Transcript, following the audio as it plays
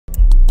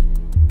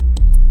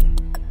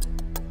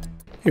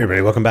Hey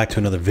everybody, welcome back to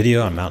another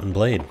video on Mountain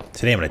Blade.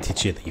 Today I'm going to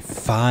teach you the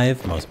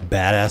 5 most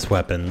badass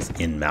weapons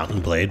in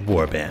Mountain Blade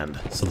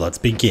Warband. So let's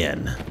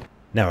begin.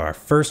 Now our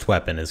first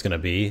weapon is going to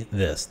be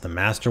this, the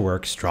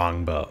masterwork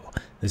strong bow.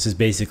 This is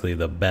basically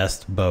the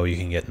best bow you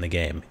can get in the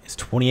game. It's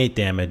 28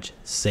 damage,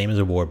 same as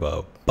a war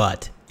bow,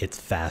 but it's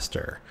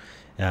faster.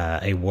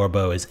 A war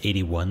bow is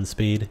 81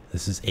 speed,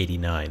 this is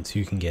 89, so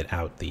you can get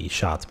out the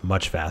shots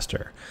much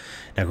faster.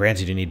 Now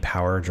granted you need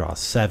power draw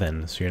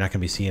 7, so you're not going to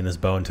be seeing this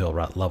bow until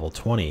about level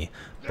 20,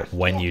 but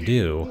when you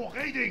do,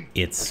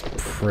 it's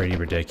pretty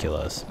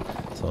ridiculous.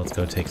 So let's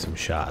go take some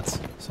shots.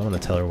 So I'm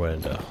going to tell her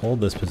when to hold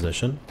this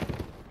position,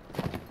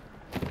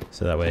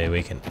 so that way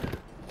we can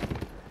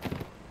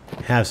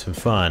have some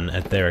fun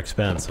at their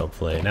expense,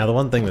 hopefully. Now the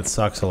one thing that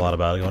sucks a lot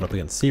about going up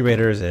against Sea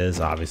Raiders is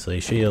obviously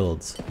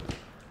shields.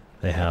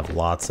 They have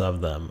lots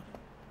of them.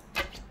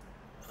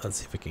 Let's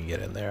see if we can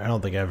get in there. I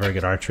don't think I have very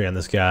good archery on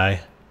this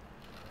guy.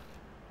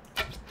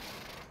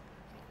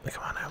 But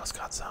come on, I almost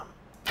got some.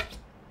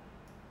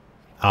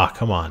 Ah,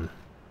 come on.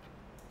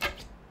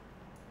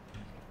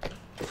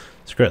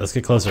 Screw it, let's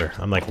get closer.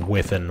 I'm like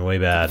whiffing way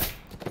bad.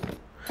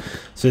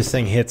 So this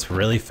thing hits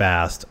really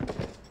fast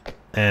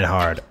and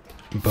hard.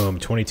 Boom,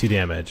 22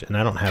 damage. And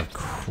I don't have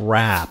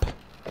crap.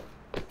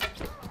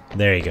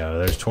 There you go,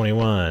 there's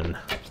 21.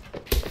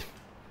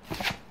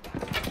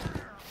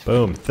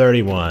 Boom,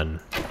 31.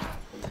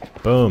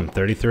 Boom,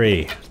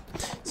 33.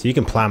 So you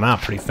can plow them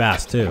out pretty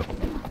fast too.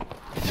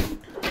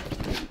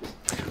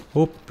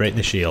 Oop, right in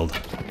the shield.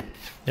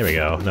 There we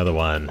go, another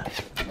one.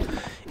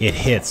 It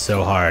hits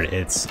so hard.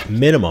 It's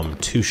minimum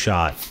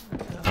 2-shot.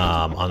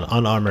 On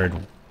unarmored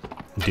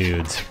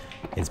dudes,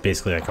 it's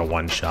basically like a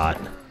 1-shot.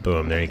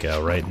 Boom, there you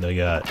go, right in the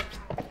gut.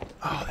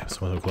 Oh, that was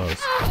so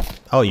close.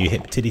 Oh, you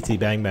hit titty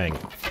bang bang.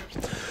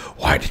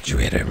 Why did you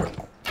hit him?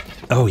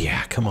 Oh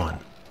yeah, come on.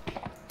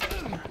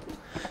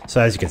 So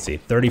as you can see,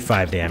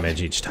 35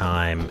 damage each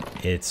time.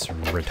 It's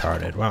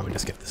retarded. Why don't we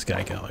just get this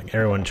guy going?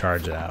 Everyone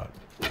charge it out.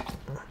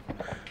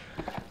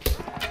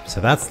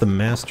 So that's the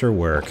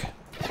masterwork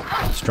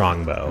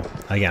strongbow.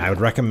 Again, I would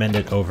recommend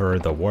it over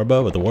the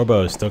warbow, but the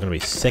warbow is still going to be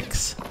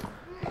 6.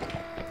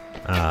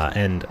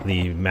 And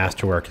the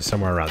masterwork is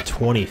somewhere around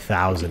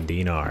 20,000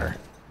 dinar.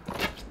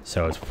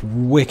 So it's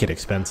wicked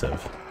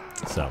expensive.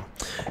 So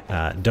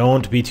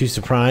don't be too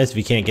surprised if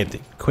you can't get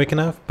it quick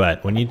enough,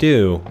 but when you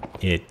do,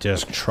 it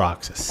just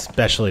trucks,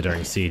 especially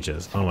during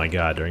sieges. Oh my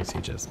god, during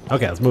sieges.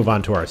 Okay, let's move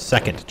on to our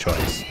second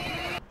choice.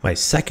 My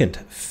second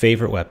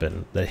favorite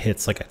weapon that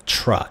hits like a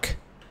truck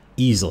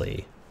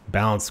easily,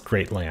 balanced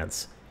great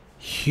lance,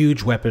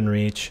 huge weapon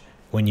reach.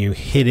 When you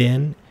hit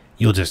in,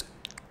 you'll just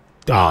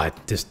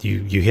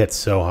you hit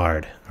so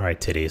hard. All right,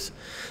 titties.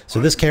 So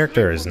this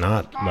character is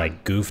not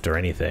like goofed or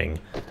anything.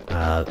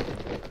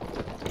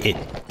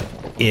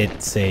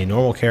 It's a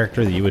normal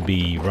character that you would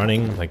be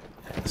running like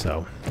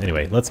so.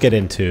 Anyway, let's get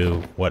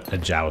into what a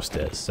joust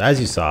is. So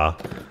as you saw,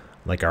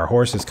 like our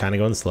horse is kind of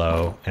going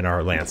slow and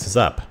our lance is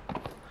up.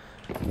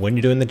 When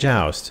you're doing the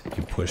joust,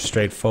 you push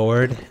straight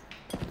forward,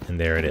 and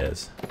there it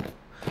is.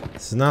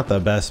 This is not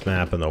the best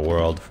map in the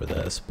world for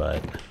this,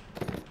 but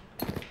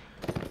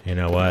you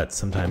know what?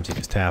 Sometimes you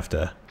just have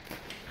to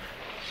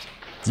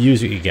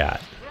use what you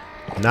got.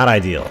 Not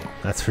ideal,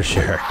 that's for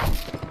sure.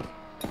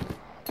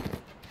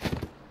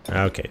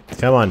 Okay,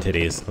 come on,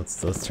 titties.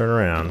 Let's turn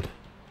around.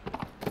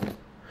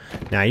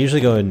 Now I usually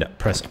go and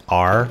press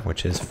R,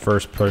 which is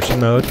first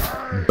person mode.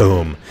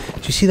 Boom.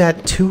 Did you see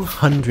that?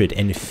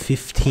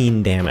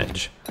 215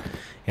 damage.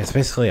 It's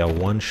basically a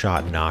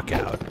 1-shot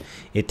knockout.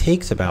 It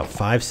takes about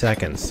 5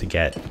 seconds to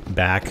get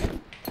back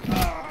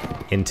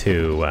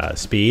into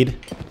speed.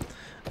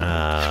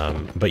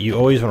 But you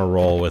always want to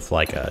roll with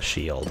like a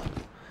shield.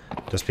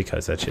 Just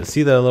because that shield.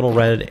 See the little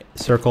red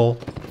circle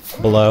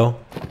below?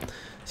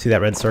 See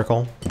that red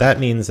circle? That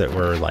means that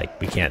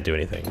we can't do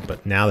anything.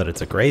 But now that it's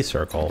a gray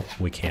circle,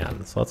 we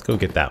can. So let's go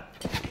get that.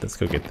 Let's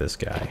go get this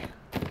guy.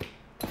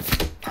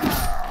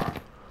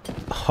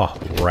 Oh,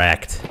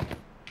 wrecked.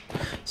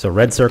 So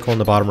red circle in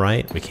the bottom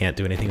right. We can't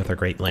do anything with our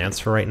great lance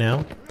for right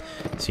now.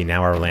 See,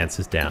 now our lance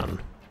is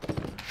down.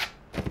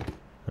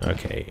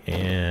 Okay,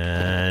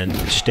 and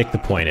stick the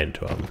point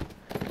into him.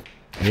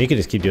 And you can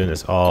just keep doing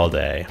this all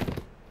day.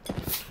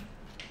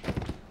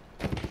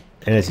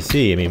 And as you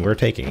see, I mean, we're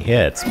taking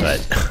hits,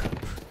 but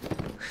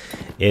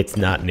it's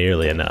not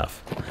nearly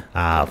enough.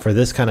 For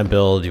this kind of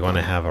build, you want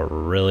to have a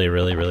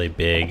really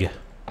big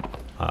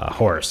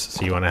horse.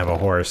 So you want to have a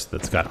horse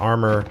that's got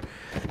armor,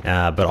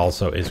 but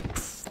also is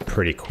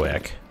pretty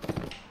quick.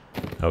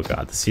 Oh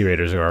god, the Sea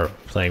Raiders are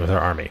playing with our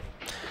army.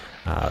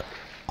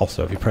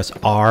 Also, if you press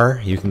R,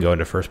 you can go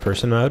into first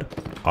person mode.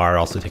 R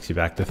also takes you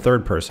back to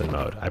third person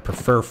mode. I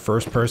prefer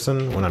first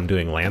person when I'm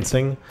doing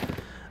lancing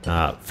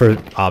for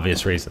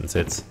obvious reasons.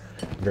 It's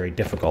very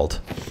difficult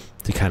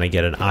to kind of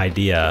get an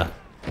idea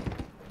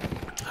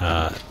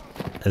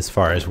as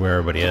far as where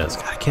everybody is.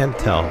 I can't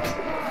tell.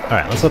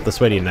 Alright, let's let the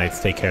Swadian Knights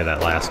take care of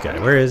that last guy.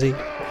 Where is he?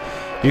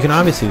 You can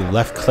obviously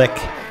left click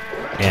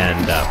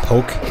and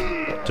poke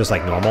just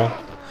like normal.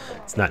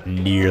 It's not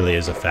nearly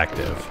as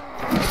effective.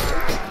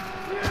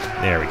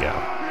 There we go.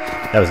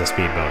 That was a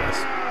speed bonus.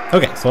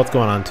 Okay, so let's go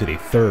on to the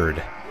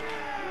third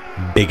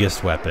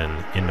biggest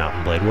weapon in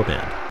Mountain Blade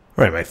Warband.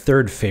 All right, my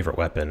third favorite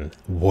weapon,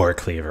 War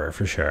Cleaver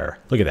for sure.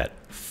 Look at that,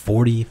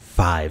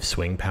 45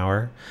 swing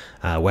power.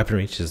 Weapon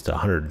reach is to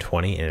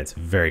 120, and it's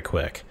very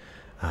quick.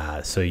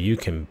 So you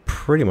can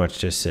pretty much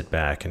just sit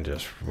back and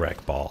just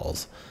wreck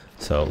balls.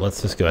 So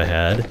let's just go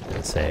ahead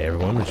and say,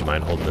 everyone, would you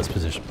mind holding this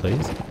position,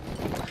 please?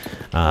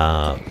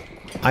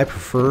 I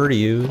prefer to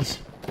use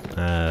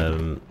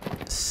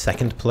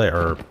second player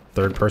or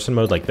third person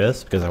mode like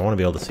this because I want to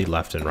be able to see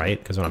left and right,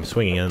 because when I'm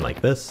swinging in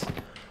like this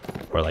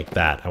or like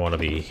that, I want to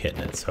be hitting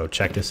it. So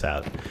check this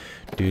out.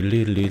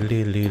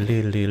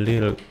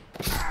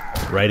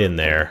 Right in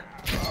there.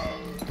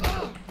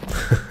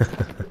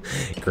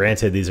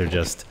 Granted, these are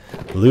just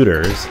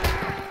looters,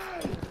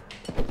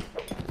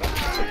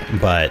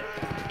 but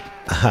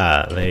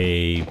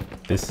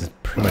this is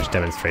pretty much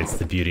demonstrates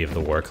the beauty of the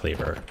War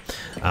Cleaver.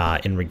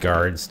 In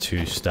regards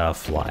to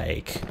stuff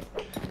like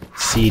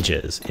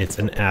sieges, it's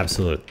an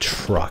absolute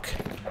truck.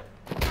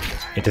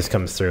 It just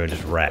comes through and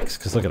just wrecks.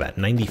 Because look at that,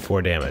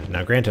 94 damage.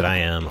 Now granted, I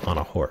am on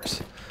a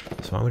horse,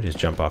 so why don't we just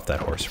jump off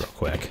that horse real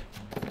quick.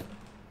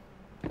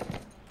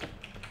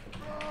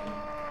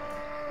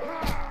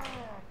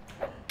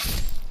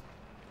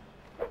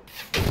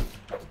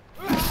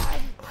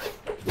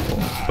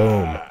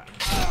 Boom.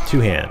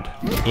 Two-hand.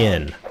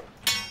 In.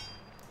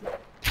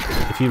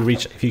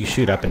 If you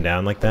shoot up and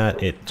down like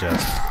that, it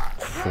just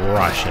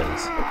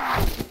crushes.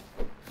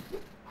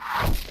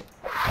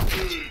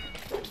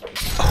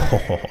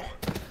 Oh,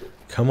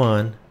 come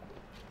on.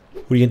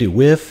 What are you gonna do?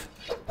 Whiff?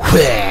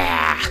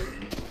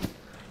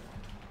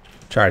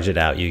 Charge it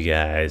out, you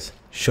guys.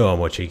 Show them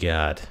what you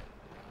got.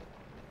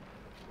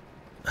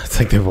 It's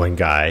like the one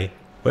guy.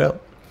 Well.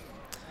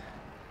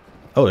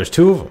 Oh, there's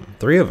two of them.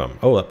 Three of them.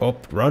 Oh,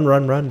 run,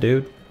 run, run,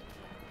 dude.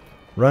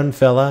 Run,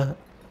 fella.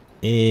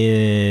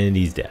 And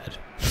he's dead.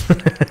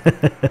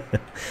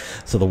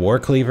 So the War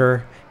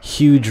Cleaver,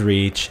 huge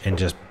reach, and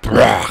just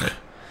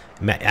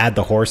add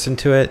the horse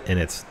into it, and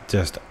it's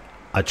just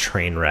a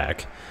train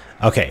wreck.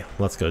 Okay,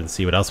 let's go and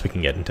see what else we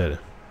can get into.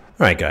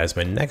 Alright guys,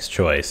 my next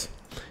choice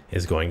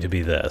is going to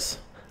be this.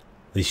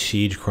 The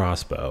Siege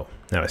Crossbow.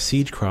 Now a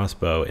Siege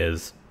Crossbow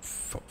is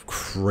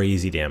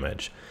crazy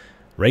damage.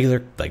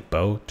 Regular, like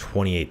bow,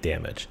 28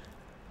 damage.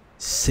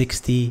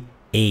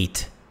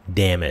 68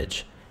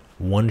 damage.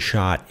 One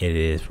shot, it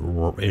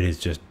is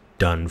just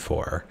done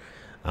for.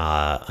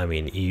 I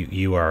mean,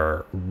 you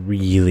are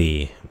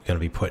really going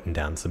to be putting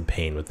down some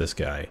pain with this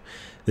guy.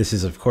 This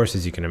is, of course,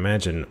 as you can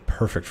imagine,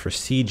 perfect for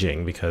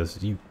sieging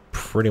because you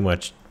pretty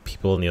much,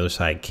 people on the other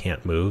side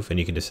can't move and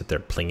you can just sit there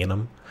plinging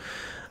them.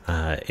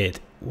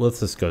 Let's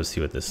just go see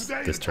what this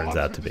turns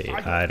out to be.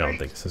 I don't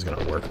think this is going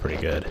to work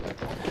pretty good.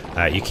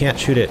 You can't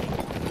shoot it.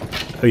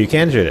 Oh, you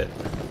can shoot it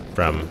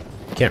from,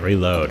 you can't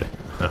reload.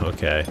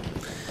 Okay.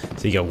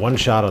 So you get one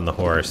shot on the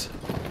horse.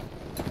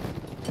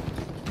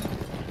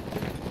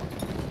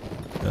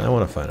 I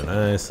want to find a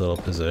nice little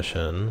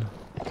position.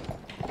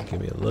 Give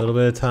me a little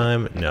bit of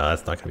time. No,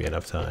 that's not going to be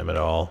enough time at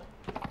all.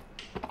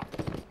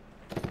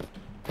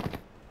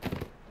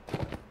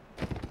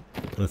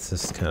 Let's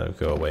just kind of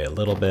go away a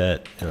little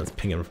bit, and let's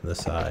ping him from the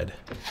side.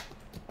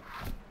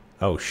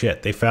 Oh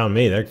shit, they found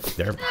me.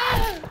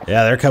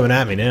 They're coming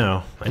at me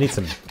now. I need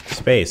some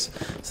space.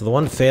 So the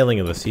one failing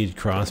of the Siege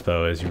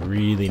Crossbow is you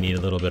really need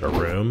a little bit of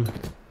room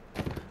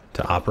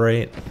to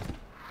operate.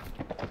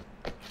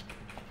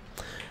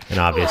 And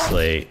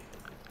obviously,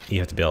 you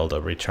have to be able to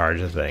recharge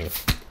the thing.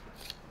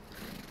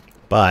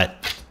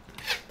 But,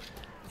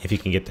 if you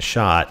can get the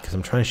shot, because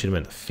I'm trying to shoot him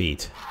in the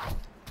feet.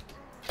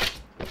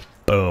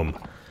 Boom.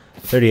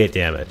 38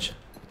 damage.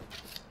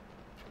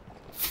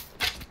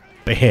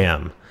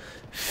 Bam.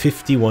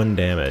 51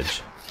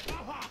 damage.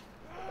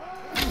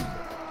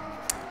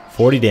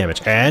 40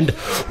 damage. And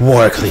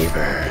War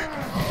Cleaver.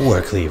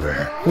 War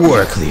Cleaver.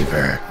 War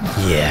Cleaver.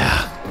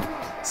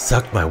 Yeah.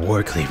 Suck my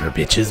War Cleaver,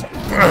 bitches.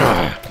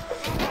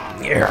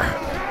 Yeah.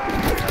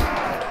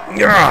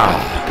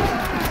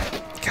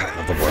 God, I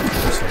love the War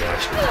Cleaver so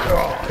much.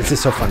 Oh, it's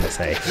just so fun to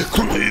say.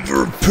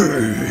 Cleaver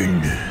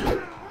pain.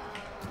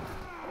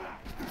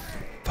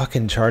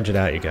 Fucking charge it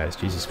out, you guys.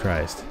 Jesus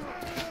Christ.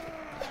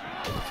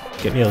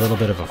 Get me a little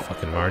bit of a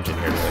fucking margin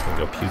here so I can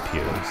go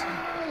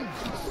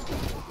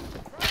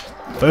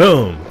pew-pews.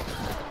 Boom!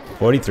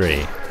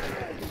 43.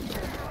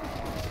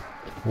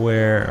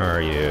 Where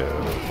are you?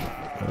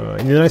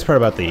 And the nice part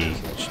about the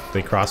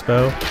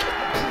crossbow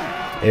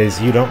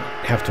is you don't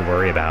have to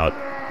worry about,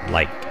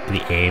 like,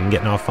 the aim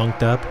getting all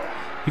funked up.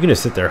 You can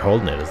just sit there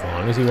holding it as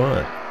long as you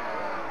want.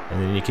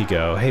 And then you could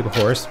go, hey,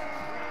 horse.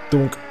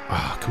 Dunk.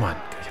 Oh, come on.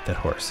 Gotta get that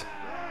horse.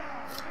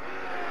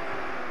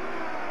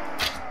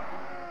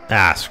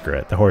 Ah, screw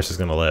it. The horse is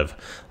going to live.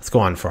 Let's go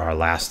on for our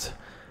last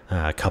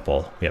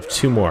couple. We have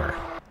two more.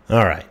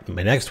 All right.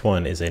 My next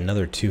one is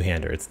another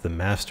two-hander. It's the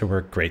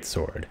Masterwork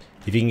Greatsword.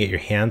 If you can get your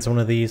hands on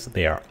one of these,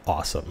 they are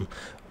awesome.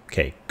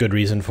 Okay, good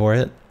reason for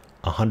it.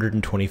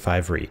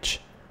 125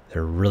 reach.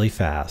 They're really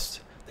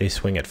fast. They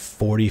swing at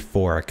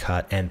 44 a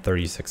cut and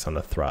 36 on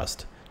the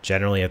thrust.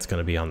 generally it's going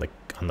to be on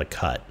the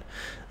cut.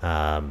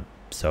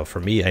 So for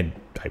me, I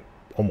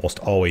almost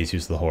always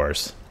use the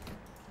horse.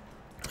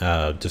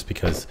 Just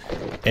because,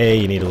 A,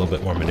 you need a little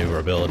bit more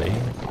maneuverability.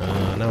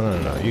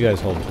 No. You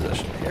guys hold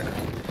position here.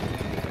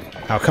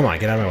 Oh, come on,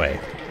 get out of my way.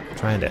 I'm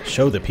trying to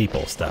show the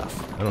people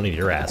stuff. I don't need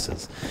your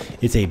asses.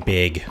 It's a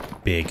big,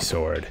 big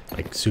sword.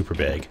 Like, super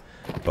big.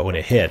 But when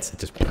it hits, it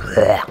just...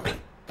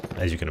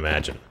 as you can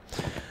imagine.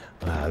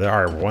 There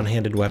are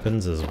one-handed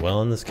weapons as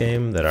well in this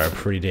game that are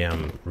pretty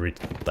damn...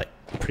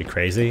 pretty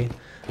crazy.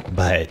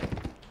 But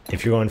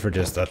if you're going for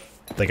just a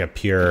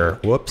pure...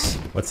 Whoops.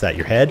 What's that,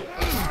 your head?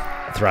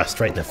 Thrust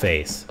right in the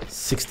face.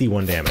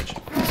 61 damage.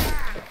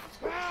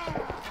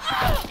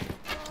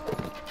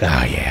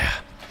 Oh, yeah.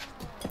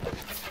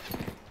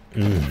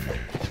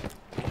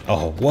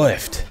 Oh,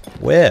 whiffed.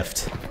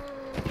 Whiffed.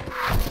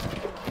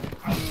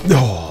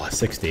 Oh,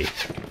 60.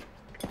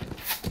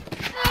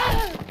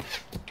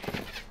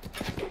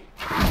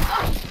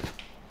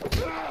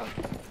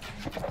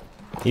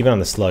 Even on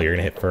the slow, you're going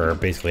to hit for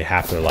basically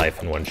half their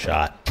life in one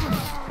shot.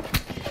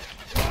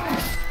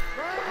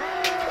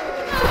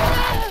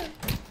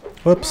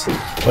 Whoops.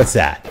 What's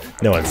that?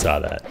 No one saw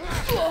that.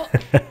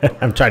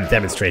 I'm trying to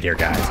demonstrate here,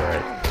 guys. All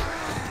right.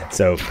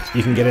 So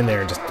you can get in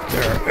there and just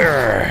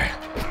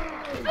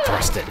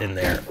thrust it in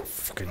there.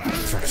 Fucking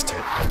thrust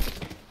it.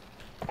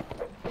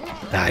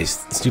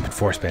 Nice. Stupid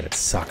force bandits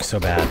suck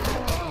so bad.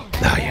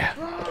 Oh, yeah.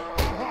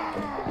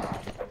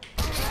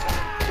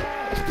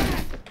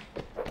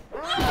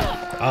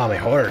 Oh, my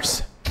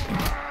horse.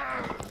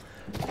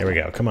 There we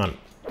go. Come on.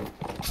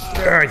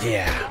 Oh,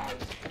 yeah.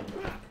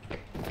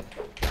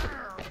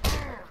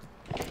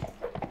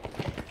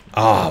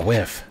 Ah, oh,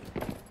 whiff.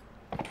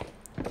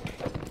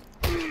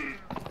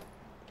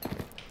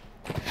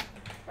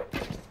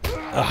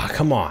 Ah, oh,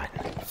 come on.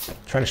 I'm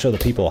trying to show the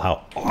people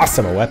how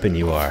awesome a weapon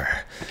you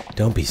are.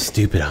 Don't be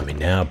stupid on me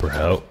now,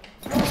 bro.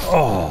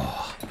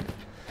 Oh.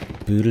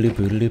 Boodly,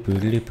 boodly,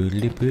 boodly,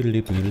 boodly,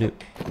 boodly, boodly.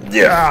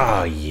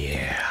 Oh,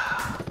 yeah.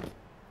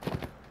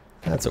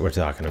 That's what we're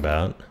talking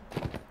about.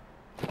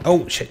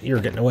 Oh, shit, you're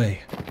getting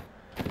away.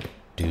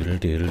 Doodle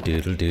doodle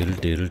doodle doodle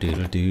doodle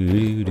doodle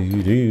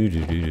doodle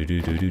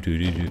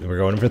doodle. We're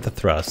going for the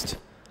thrust.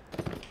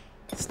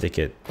 Stick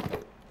it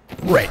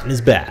right in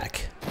his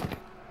back.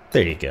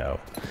 There you go.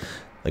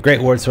 The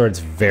Great Ward Sword's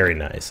very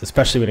nice,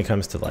 especially when it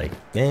comes to like,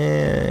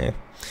 I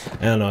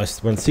don't know.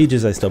 When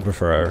sieges, I still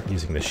prefer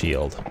using the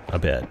shield a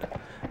bit,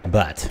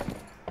 but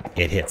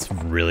it hits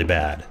really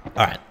bad.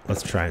 All right,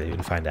 let's try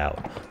and find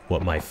out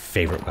what my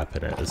favorite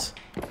weapon is.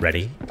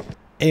 Ready?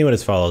 Anyone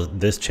who's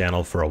followed this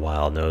channel for a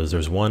while knows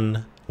there's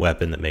one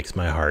weapon that makes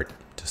my heart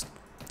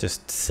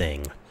just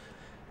sing.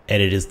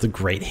 And it is the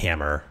Great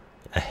Hammer.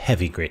 A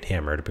heavy Great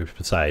Hammer, to be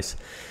precise.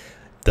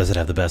 Does it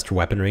have the best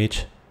weapon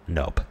reach?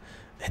 Nope.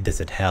 And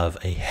does it have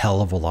a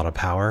hell of a lot of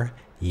power?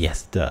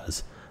 Yes, it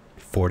does.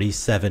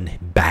 47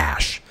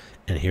 bash.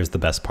 And here's the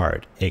best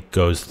part. It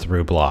goes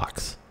through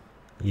blocks.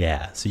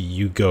 Yeah, so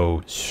you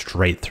go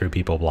straight through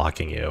people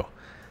blocking you.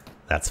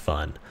 That's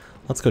fun.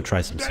 Let's go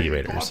try some Sea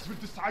Raiders.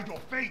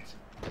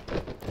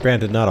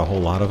 Granted, not a whole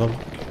lot of them,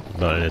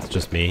 but it's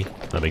just me.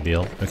 No big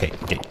deal. Okay,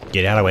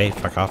 get out of the way.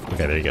 Fuck off.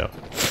 Okay, there you go.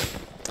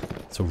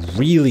 It's a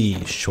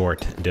really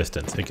short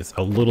distance. It gets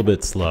a little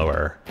bit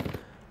slower,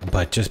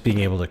 but just being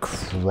able to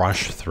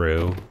crush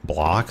through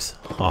blocks,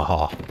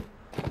 haha.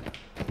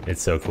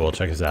 It's so cool.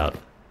 Check this out.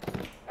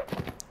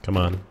 Come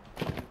on.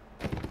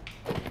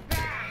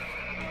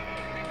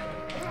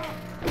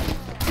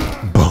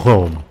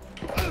 Boom.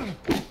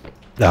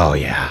 Oh,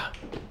 yeah.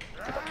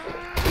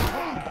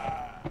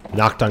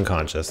 Knocked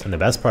unconscious. And the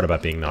best part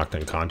about being knocked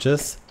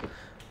unconscious,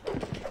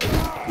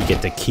 you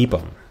get to keep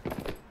them.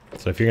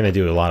 So if you're going to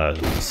do a lot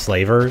of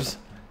slavers,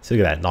 see,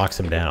 look at that. Knocks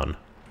him down.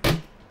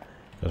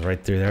 Goes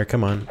right through there.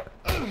 Come on.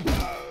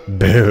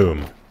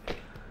 Boom.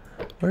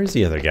 Where's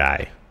the other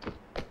guy?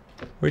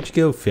 Where'd you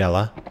go,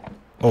 fella?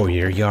 Oh,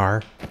 here you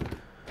are.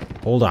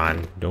 Hold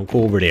on. Don't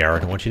go over there. I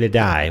don't want you to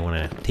die. I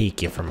want to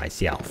take you for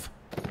myself.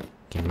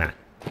 Come on.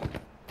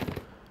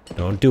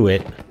 Don't do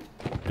it.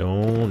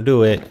 Don't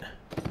do it.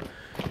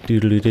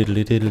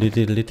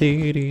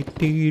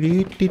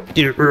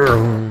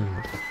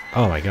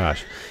 Oh my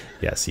gosh.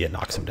 Yeah, see, it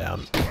knocks him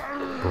down.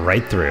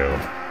 Right through.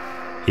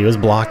 He was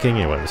blocking,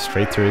 it went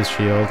straight through his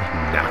shield,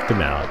 knocked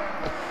him out.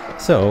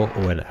 So,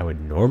 when I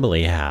would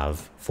normally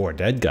have 4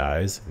 dead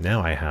guys,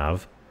 now I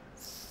have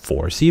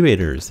 4 Sea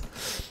Raiders.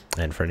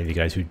 And for any of you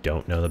guys who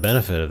don't know the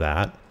benefit of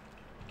that,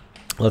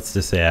 let's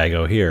just say I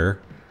go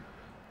here,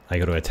 I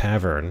go to a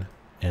tavern,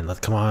 and let's,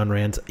 come on,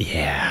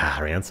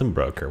 Ransom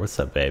Broker. What's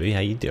up, baby? How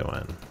you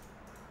doing?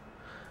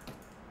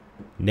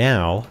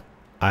 Now,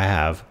 I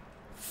have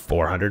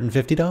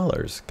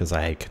 $450 because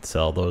I could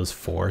sell those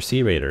 4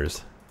 Sea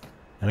Raiders.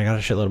 And I got a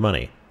shitload of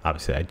money.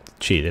 Obviously, I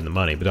cheated in the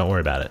money, but don't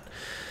worry about it.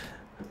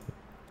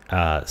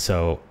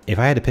 So, if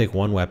I had to pick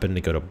one weapon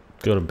to go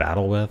to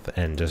battle with,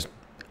 and just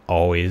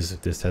always,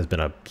 this has been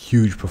a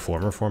huge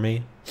performer for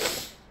me,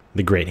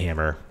 the Great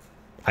Hammer.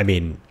 I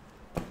mean,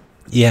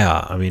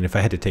 yeah, I mean, if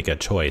I had to take a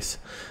choice,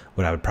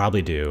 what I would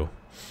probably do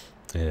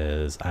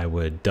is I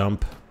would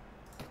dump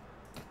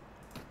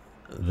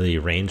the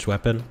ranged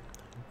weapon,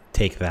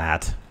 take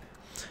that,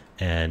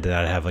 and then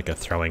I'd have like a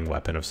throwing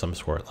weapon of some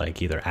sort,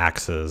 like either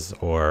axes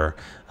or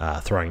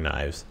throwing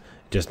knives.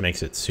 It just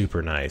makes it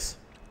super nice.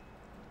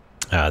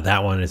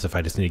 That one is if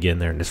I just need to get in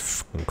there and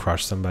just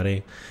crush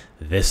somebody.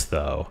 This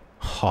though,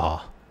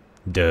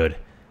 dude,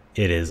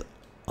 it is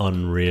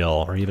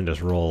unreal. Or even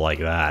just roll like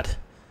that.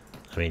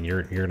 I mean,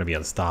 you're gonna be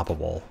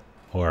unstoppable.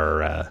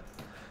 Or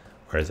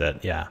where is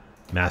it? Yeah,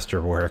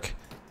 masterwork,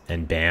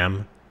 and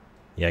bam.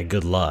 Yeah,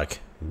 good luck.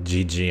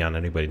 GG on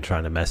anybody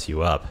trying to mess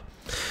you up.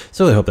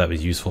 So I hope that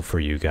was useful for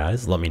you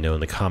guys. Let me know in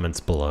the comments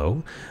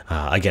below.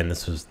 Again,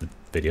 this was the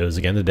videos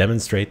again to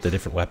demonstrate the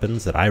different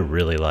weapons that I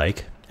really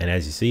like. And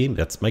as you see,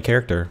 that's my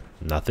character.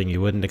 Nothing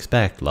you wouldn't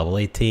expect. Level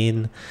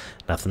 18,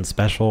 nothing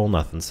special,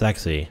 nothing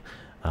sexy.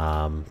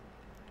 But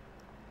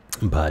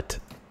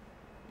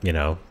you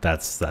know,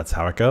 that's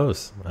how it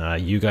goes.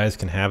 You guys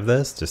can have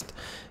this. Just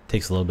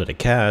takes a little bit of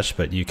cash,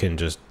 but you can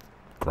just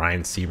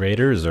grind sea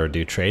raiders or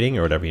do trading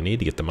or whatever you need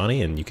to get the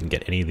money, and you can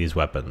get any of these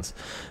weapons.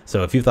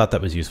 So if you thought that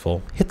was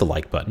useful, hit the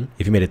like button.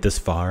 If you made it this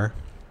far,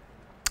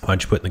 why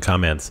don't you put in the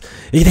comments,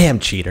 you damn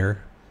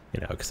cheater, you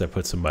know, because I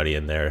put somebody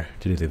in there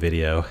to do the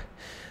video,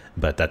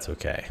 but that's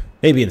okay.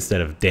 Maybe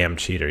instead of damn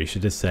cheater, you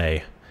should just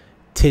say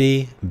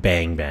titty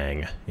bang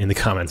bang in the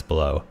comments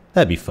below.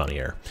 That'd be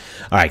funnier.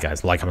 All right,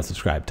 guys, like, comment,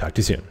 subscribe. Talk to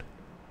you soon.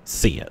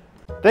 See ya.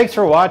 Thanks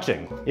for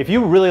watching. If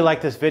you really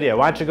like this video,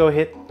 why don't you go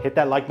hit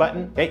that like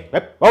button? Hey,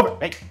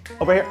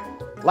 over here.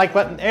 Like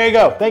button. There you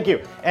go. Thank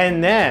you.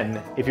 And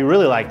then, if you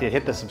really liked it,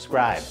 hit the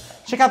subscribe.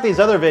 Check out these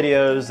other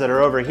videos that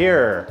are over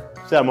here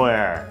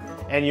somewhere,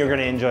 and you're going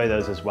to enjoy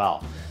those as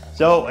well.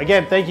 So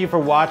again, thank you for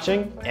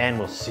watching, and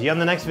we'll see you on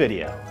the next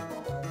video.